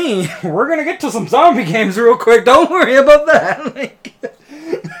 You know me, we're gonna get to some zombie games real quick. Don't worry about that.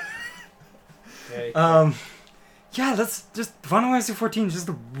 Yeah, that's just Final Fantasy 14 is just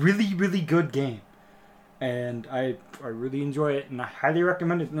a really, really good game, and I really enjoy it, and I highly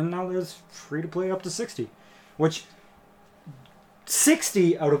recommend it. And now there's free to play up to 60, which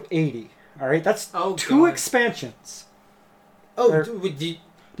 60 out of 80. All right, that's two expansions. Oh,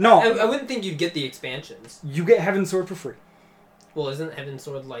 no, I wouldn't think you'd get the expansions. You get Heaven Sword for free. Well, isn't Heaven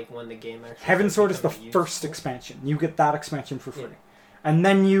Sword like when the game actually... Heaven Sword is the first expansion. You get that expansion for free. Yeah. And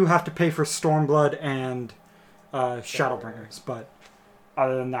then you have to pay for Stormblood and Shadowbringers. But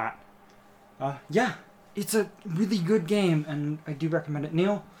other than that, yeah, it's a really good game, and I do recommend it.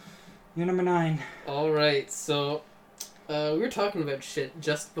 Neil, you're number 9. Alright, so we were talking about shit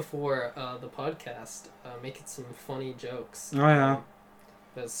just before the podcast, making some funny jokes. Oh, yeah.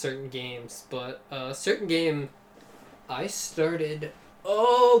 About certain games, but a certain game... I started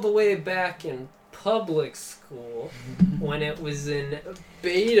all the way back in public school when it was in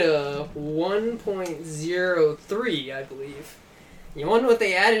beta 1.03, I believe. You wonder what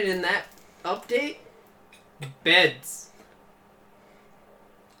they added in that update? Beds.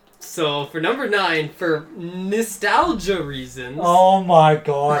 So for number 9, for nostalgia reasons... Oh my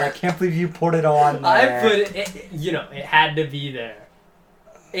god, I can't believe you put it on there. I put it, it had to be there.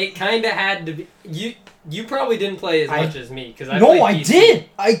 It kind of had to be. You probably didn't play as much as me because I did.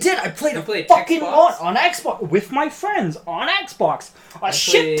 I played You played fucking Xbox? on Xbox with my friends on Xbox. A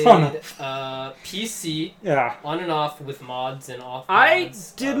shit ton of. PC Yeah. on and off with mods and off. I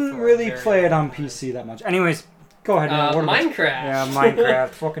mods, didn't for a really very play it long on time. PC that much. Anyways, go ahead. Neil. What about- Minecraft. Yeah, Minecraft.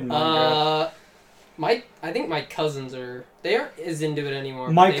 Fucking Minecraft. I think my cousins they aren't as into it anymore.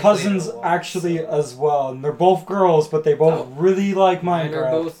 but My they play it cousins a lot, actually so. as well, and they're both girls, but they both really like Mine are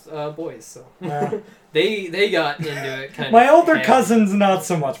Minecraft. both boys, so Yeah. they got into it kind of. My older heavy. cousins not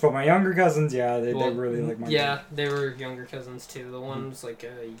so much, but my younger cousins, yeah, they Well, really like Minecraft. Yeah, they were younger cousins too. The one's like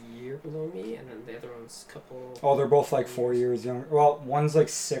a year below me, and then the other one's a couple. Oh, they're both like 4 years younger. Well, one's like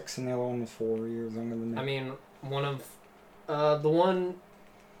 6, and the other one was 4 years younger than me. I mean, the one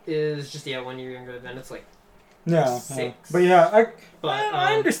is just 1 year younger. Then it's like yeah, 6. but yeah, But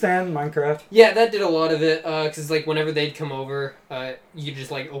I understand Minecraft. yeah, that did a lot of it. Cause like whenever they'd come over, you just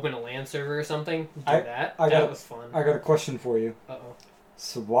like open a LAN server or something. That was fun. I got a question for you. Uh-oh.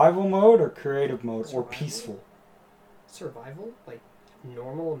 Survival mode or creative mode or Survival? peaceful? Survival, like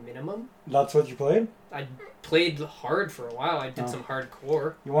normal minimum. That's what you played? I played hard for a while. I did some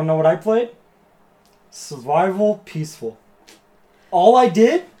hardcore. You want to know what I played? Survival peaceful. All I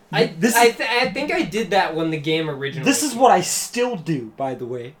did. I think I did that when the game originally. This is what I still do, by the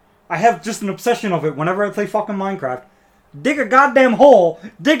way. I have just an obsession of it whenever I play fucking Minecraft. Dig a goddamn hole,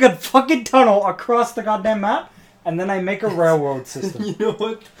 dig a fucking tunnel across the goddamn map, and then I make a railroad system. You know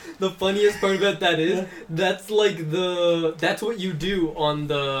what? The funniest part about that is that's what you do on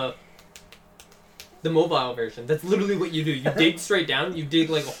the mobile version. That's literally what you do. You dig straight down. You dig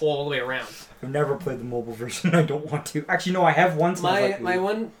like a hole all the way around. I've never played the mobile version. I don't want to. Actually, no, I have once. My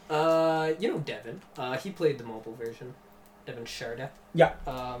one, Devin. He played the mobile version. Devin Sharda. Yeah.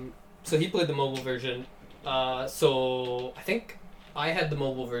 So he played the mobile version. So I think I had the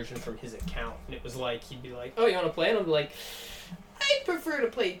mobile version from his account, and it was like he'd be like, "Oh, you want to play?" And I'd be like, "I prefer to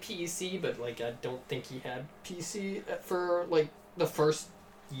play PC," but like I don't think he had PC for like the first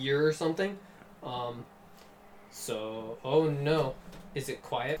year or something. So oh no, is it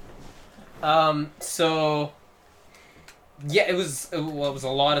quiet? So yeah, it was a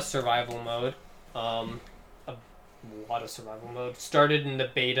lot of survival mode. A lot of survival mode. Started in the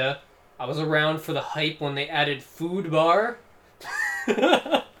beta. I was around for the hype when they added food bar.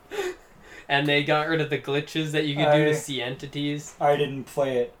 And they got rid of the glitches that you could do to see entities. I didn't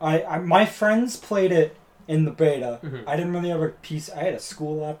play it. I my friends played it in the beta. Mm-hmm. I didn't really have a PC. I had a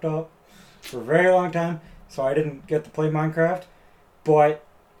school laptop for a very long time, so I didn't get to play Minecraft. But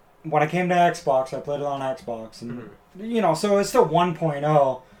when I came to Xbox, I played it on Xbox, and so it's still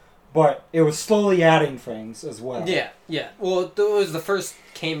 1.0, but it was slowly adding things as well. Yeah. Well, it was the first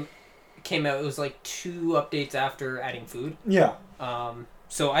came out. It was like 2 updates after adding food. Yeah.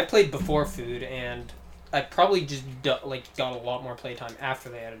 So I played before food, and I probably just got a lot more playtime after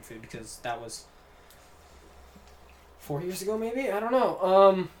they added food because that was 4 years ago, maybe. I don't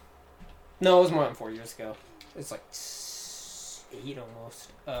know. No, it was more than 4 years ago. It's like 8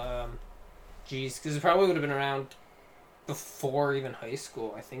 almost. Because it probably would have been around before even high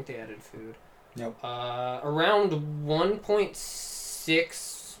school. I think they added food. Yep. Around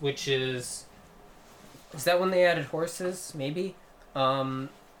 1.6, which is that when they added horses? Maybe. No,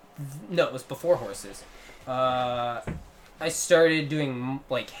 it was before horses. I started doing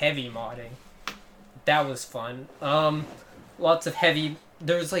like heavy modding. That was fun. Lots of heavy.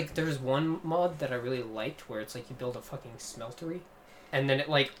 There's one mod that I really liked where it's like you build a fucking smeltery, and then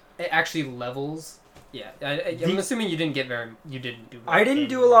it actually levels. Yeah, I'm assuming you didn't do. I didn't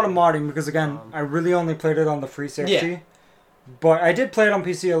do a lot of modding because again, I really only played it on the 360. Yeah. But I did play it on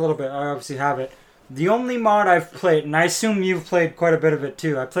PC a little bit. I obviously have it. The only mod I've played, and I assume you've played quite a bit of it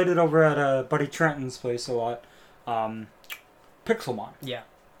too. I played it over at Buddy Trenton's place a lot. Pixelmon. Yeah.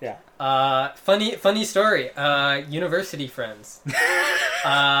 Yeah. Funny story. University friends.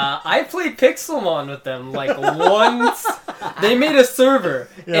 I played Pixelmon with them like once. They made a server,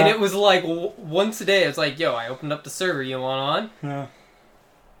 and it was like once a day. It was like, yo, I opened up the server. You want on? Yeah.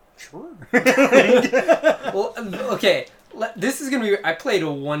 Sure. Well, okay. This is gonna be. I played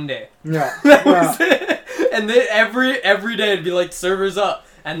one day. Yeah. That was it. And then every day it'd be like servers up,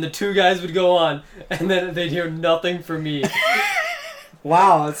 and the 2 guys would go on, and then they'd hear nothing from me.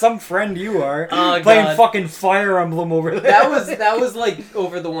 Wow, some friend you are. Oh, playing God. fucking Fire Emblem over there. That was like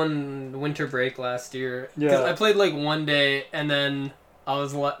over the one winter break last year. Yeah. I played like one day, and then I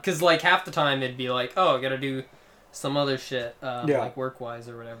was because like half the time it'd be like, oh, I gotta do some other shit, like work wise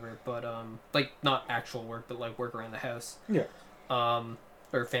or whatever. But like not actual work, but like work around the house. Yeah.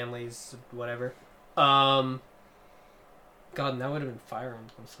 Or families, whatever. God, and that would have been Fire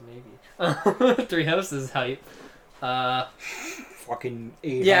Emblem, so maybe. Three Houses hype. Fucking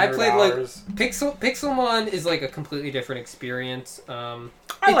 800 Yeah, I played hours. like Pixelmon is like a completely different experience.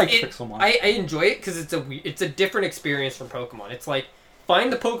 I like Pixelmon. I enjoy it because it's a different experience from Pokemon. It's like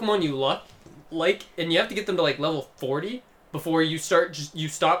find the Pokemon you like, and you have to get them to like level 40 before you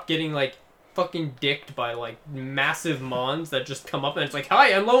stop getting like fucking dicked by like massive mons that just come up and it's like,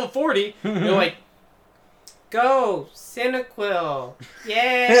 hi, I'm level 40. You're like, go Cyndaquil,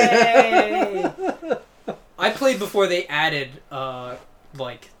 yay! I played before they added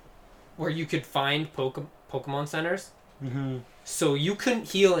like where you could find Pokemon centers. Mm-hmm. So you couldn't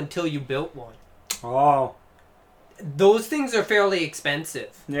heal until you built one. Oh. Those things are fairly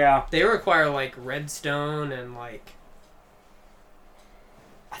expensive. Yeah. They require like redstone and like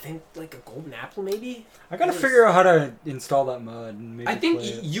I think like a golden apple maybe. I gotta figure out how to install that mod. And maybe I think play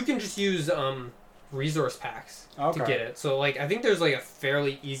it. you can just use resource packs Okay. to get it. So like I think there's like a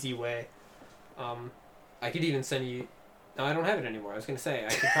fairly easy way. I could even send you. No, I don't have it anymore. I was gonna say I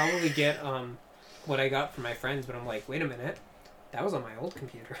could probably get what I got from my friends, but I'm like, wait a minute, that was on my old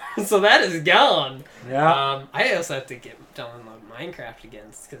computer, so that is gone. Yeah. I also have to download Minecraft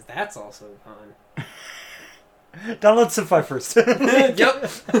again because that's also gone. Download Simfy first. Yep.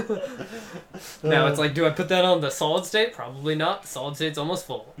 Now it's like, do I put that on the solid state? Probably not. Solid state's almost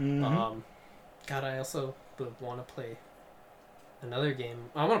full. Mm-hmm. God, I also would want to play another game.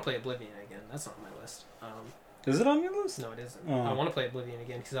 I want to play Oblivion again. That's not on my list. Is it on your list? No, it isn't. Oh. I want to play Oblivion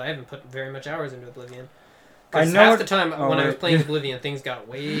again because I haven't put very much hours into Oblivion. I Because know half it- the time when I was right. playing Oblivion, things got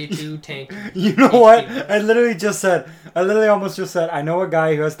way too tanky. You know what? I literally almost just said, I know a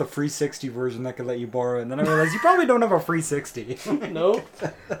guy who has the free 60 version that could let you borrow it. And then I realized you probably don't have a free 60. Nope.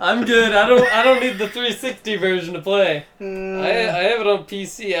 I'm good. I don't need the 360 version to play. I have it on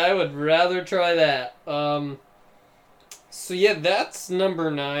PC. I would rather try that. So yeah, that's number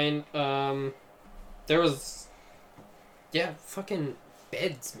 9. There was fucking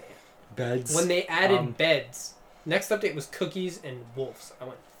beds, man. Beds. When they added beds. Next update was cookies and wolves. I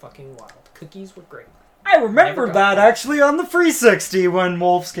went fucking wild. Cookies were great. I Never remember got that that. actually on the 360 when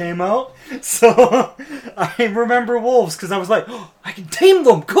Wolves came out. So I remember Wolves because I was like, oh, I can tame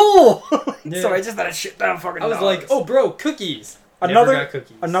them, cool. Yeah. So I just had a shit ton of fucking I was dollars. like, oh bro, cookies. Never Another got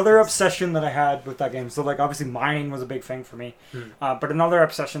cookies. another obsession that I had with that game. So like obviously mining was a big thing for me, but another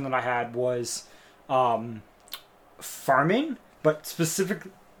obsession that I had was farming, but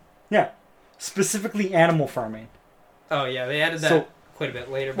specifically animal farming. Oh yeah, they added that So- quite a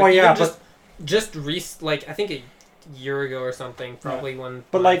bit later. But Well, yeah, even like I think a year ago or something, probably when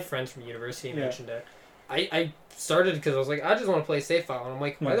But, my like- friends from university Yeah. mentioned it. I started because I was like, I just want to play Safe File, and I'm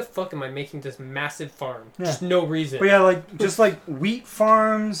like, why Yeah. the fuck am I making this massive farm? Yeah. Just no reason. But yeah, like just like wheat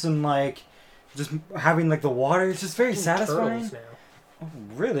farms and like just having like the water. It's just very There's satisfying. turtles now. Oh,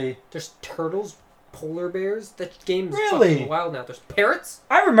 really? There's turtles, polar bears. That game's Really? fucking wild now. There's parrots.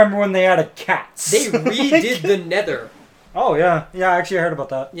 I remember when they added cats. They redid the Nether. Oh yeah, yeah. Actually, I heard about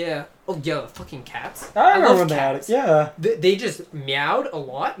that. Yeah. Oh yeah, the fucking cats. I remember love when cats. they added. Yeah. They just meowed a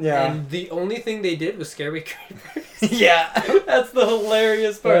lot, Yeah. and the only thing they did was scare me creepers. Yeah, that's the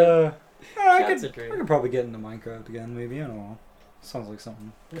hilarious part. I Cats are could great. probably get into Minecraft again. Maybe I don't know. Sounds like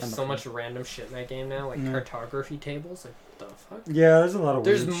something. There's kinda so fun. much random shit in that game now, like Yeah. cartography tables. Like, what the fuck? Yeah, there's a lot of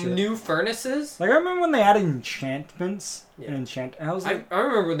There's weird shit. new furnaces. Like I remember when they added enchantments. Yeah. And I was like, I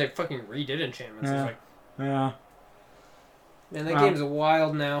remember when they fucking redid enchantments. I Yeah. was like, yeah. man, that game's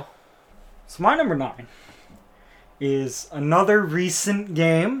wild now. So my number 9 is another recent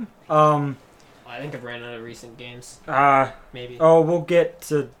game. I think I've ran out of recent games. Maybe. We'll get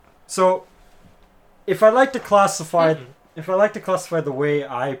to. So, if I like to classify, Mm-mm. the way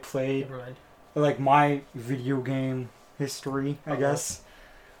I played, Never mind. like my video game history, I guess,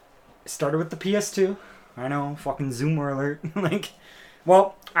 it started with the PS2. I know, fucking Zoomer alert.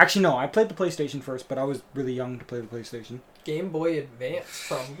 Well, actually no, I played the PlayStation first, but I was really young to play the PlayStation. Game Boy Advance,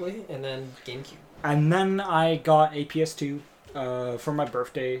 probably, and then GameCube. And then I got a PS2 for my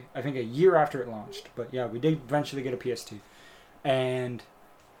birthday, I think a year after it launched. But yeah, we did eventually get a PS2. And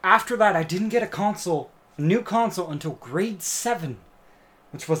after that, I didn't get a new console until grade 7,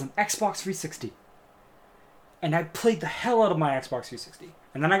 which was an Xbox 360. And I played the hell out of my Xbox 360.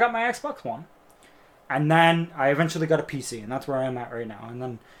 And then I got my Xbox One. And then I eventually got a PC, and that's where I'm at right now. And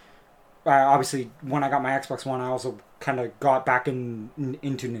then, obviously, when I got my Xbox One, I also kind of got back into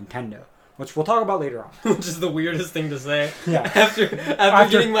Nintendo, which we'll talk about later on. Which is the weirdest thing to say. Yeah. After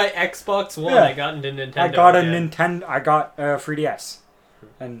getting my Xbox One, Yeah. I got into Nintendo. I got again. I got a 3DS.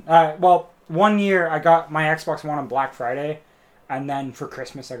 And, 1 year I got my Xbox One on Black Friday, and then for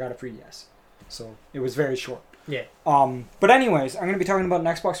Christmas I got a 3DS. So, it was very short. Yeah. But anyways, I'm gonna be talking about an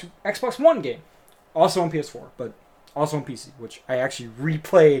Xbox One game, also on PS4, but also on PC, which I actually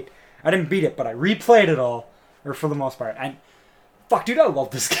replayed. I didn't beat it, but I replayed it all, or for the most part. And fuck, dude, I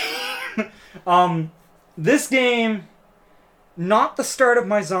love this game. This game, not the start of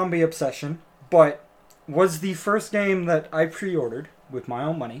my zombie obsession, but was the first game that I pre-ordered with my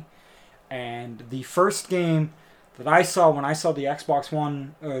own money, and the first game that I saw when I saw the Xbox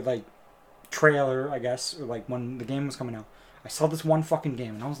One, like, trailer, I guess, or like when the game was coming out. I saw this one fucking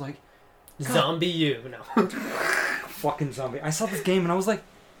game, and I was like, Zombie U. No. fucking zombie. I saw this game, and I was like,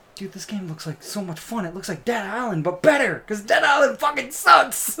 dude, this game looks like so much fun. It looks like Dead Island, but better, because Dead Island fucking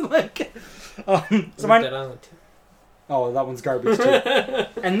sucks. Like, so Dead Island 2. Oh, that one's garbage too.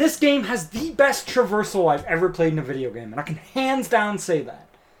 And this game has the best traversal I've ever played in a video game, and I can hands down say that.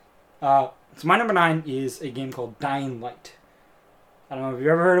 So my number 9 is a game called Dying Light. I don't know if you've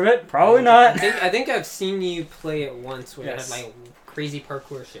ever heard of it. Probably not. I think I've seen you play it once where Yes. it had like crazy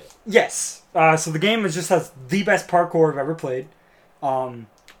parkour shit. Yes. So the game just has the best parkour I've ever played. I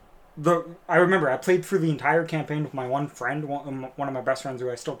remember I played through the entire campaign with my one friend, one of my best friends who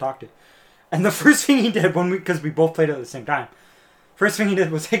I still talk to. And the first thing he did because we both played it at the same time, first thing he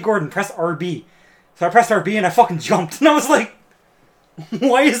did was, hey Gordon, press RB. So I pressed RB and I fucking jumped. And I was like,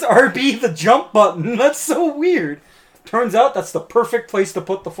 why is RB the jump button? That's so weird. Turns out that's the perfect place to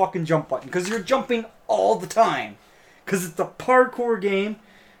put the fucking jump button, because you're jumping all the time. Because it's a parkour game.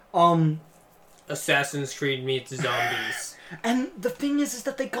 Assassin's Creed meets zombies. And the thing is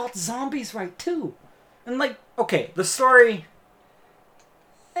that they got zombies right too. And like, okay, the story.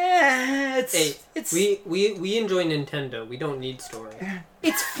 It's We enjoy Nintendo. We don't need story.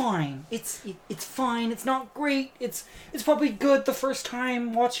 It's fine. It's fine. It's not great. It's probably good the first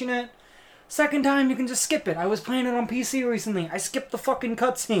time watching it. Second time you can just skip it. I was playing it on PC recently. I skipped the fucking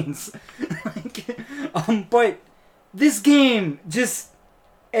cutscenes. But this game just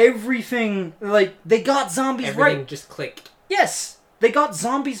everything, like, they got zombies Everything right. just clicked. Yes, they got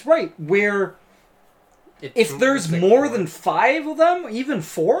zombies right. Where It's if there's like more than 5 of them, even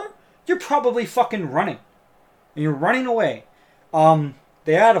 4, you're probably fucking running. And you're running away.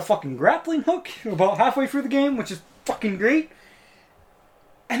 They add a fucking grappling hook about halfway through the game, which is fucking great.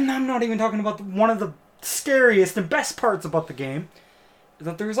 And I'm not even talking about one of the scariest and best parts about the game, is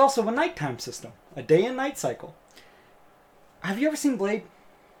that there's also a nighttime system. A day and night cycle. Have you ever seen Blade?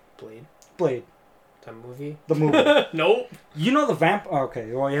 Blade. That movie? The movie. Nope. You know the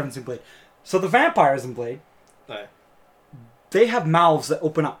okay, well, you haven't seen Blade. So the vampires in Blade, Right. they have mouths that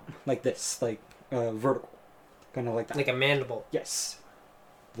open up like this, like vertical. Kind of like that. Like a mandible. Yes.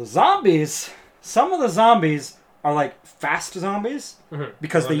 The zombies, some of the zombies are like fast zombies, Mm-hmm.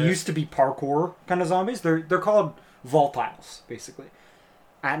 because they used to be parkour kind of zombies. They're called volatiles, basically.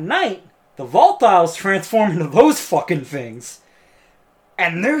 At night, the volatiles transform into those fucking things,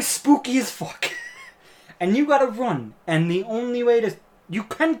 and they're spooky as fuck. And you gotta run, and the only way to... You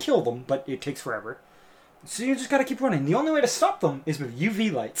can kill them, but it takes forever. So you just gotta keep running. The only way to stop them is with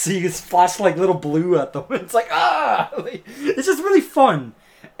UV lights. So you just flash like little blue at them. It's like, ah! It's just really fun.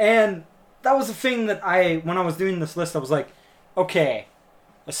 And that was the thing that when I was doing this list, I was like, okay,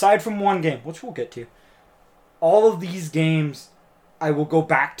 aside from one game, which we'll get to, all of these games I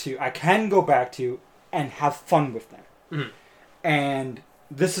can go back to and have fun with them. Mm-hmm. And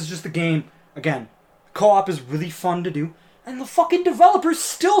this is just a game, again, co-op is really fun to do, and the fucking developers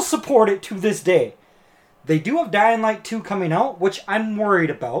still support it to this day. They do have Dying Light 2 coming out, which I'm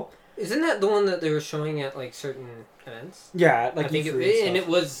worried about. Isn't that the one that they were showing at like certain events? Yeah, like I think E3 and it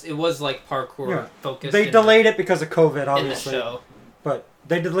was like parkour Yeah. focused. they delayed it because of COVID, in the obviously. show. But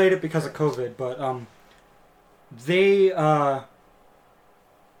they delayed it because of COVID. But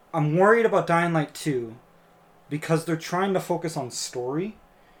I'm worried about Dying Light 2 because they're trying to focus on story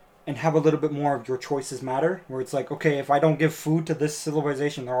and have a little bit more of your choices matter. Where it's like, okay, if I don't give food to this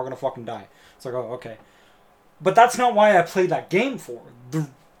civilization, they're all gonna fucking die. It's like, oh, okay. But that's not why I played that game for.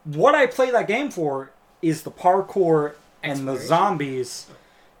 What I play that game for is the parkour and the zombies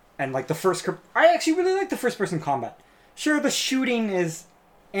and like the first... I actually really like the first person combat. Sure, the shooting is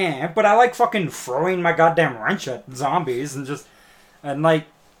but I like fucking throwing my goddamn wrench at zombies and like,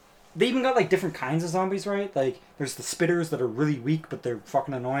 they even got like different kinds of zombies, right? Like, there's the spitters that are really weak, but they're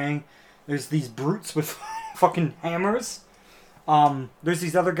fucking annoying. There's these brutes with fucking hammers. There's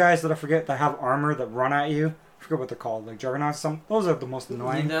these other guys that I forget that have armor that run at you. I forget what they're called, like juggernauts or something. Those are the most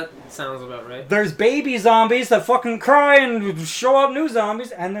annoying. That sounds about right. There's baby zombies that fucking cry and show up new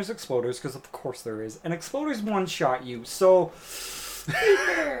zombies, and there's exploders, because of course there is. And exploders one-shot you, so...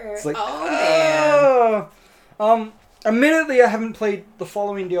 it's like, admittedly, I haven't played the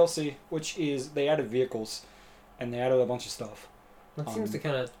following DLC, which is they added vehicles. and they added a bunch of stuff. That seems to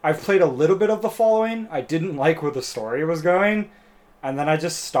kind of. I've played a little bit of The Following. I didn't like where the story was going, and then I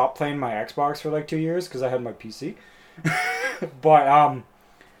just stopped playing my Xbox for like 2 years because I had my PC. But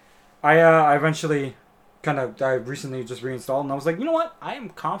I eventually I recently just reinstalled, and I was like, you know what? I am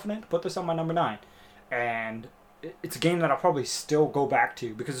confident to put this on my number 9, and it's a game that I'll probably still go back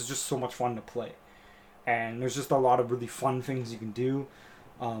to because it's just so much fun to play, and there's just a lot of really fun things you can do.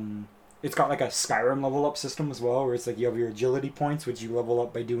 It's got like a Skyrim level up system as well, where it's like you have your agility points, which you level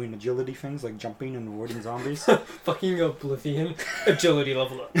up by doing agility things like jumping and avoiding zombies. Fucking Oblivion. Agility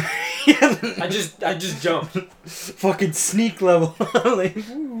level up. Yeah. I just jumped. Fucking sneak level. Like,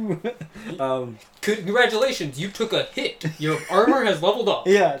 Congratulations, you took a hit. Your armor has leveled up.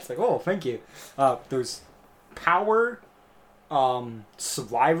 yeah, it's like, oh, thank you. There's power,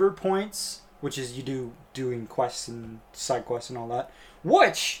 survivor points, which is you doing quests and side quests and all that.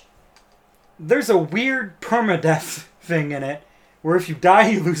 Which, there's a weird permadeath thing in it, where if you die,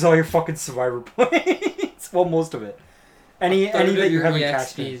 you lose all your fucking survivor points. Well, most of it. Any that you haven't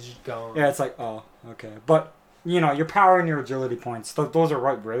cashed in. is gone. Yeah, it's like, oh, okay. But, your power and your agility points, those are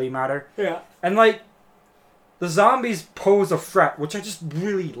what really matter. Yeah. And, like, the zombies pose a threat, which I just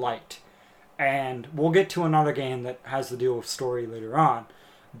really liked. And we'll get to another game that has to deal with story later on.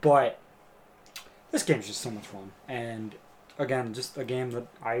 But this game's just so much fun. And, again, just a game that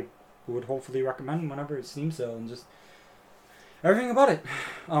I would hopefully recommend whenever it's Steam sale. And just everything about it.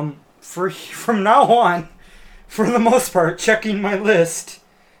 From now on, for the most part, checking my list,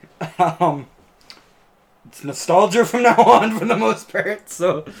 it's nostalgia from now on for the most part.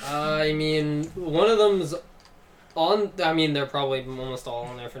 So I mean, one of them's on. I mean, they're probably almost all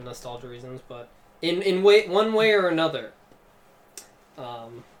on there for nostalgia reasons, but in one way or another.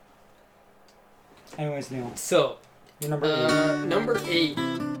 anyways, Neil, So, you're number 8. number 8.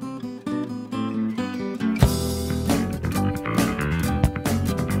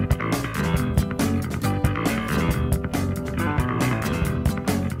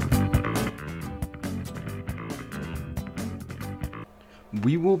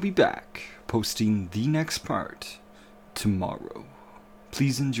 We will be back posting the next part tomorrow.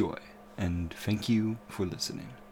 Please enjoy, and thank you for listening.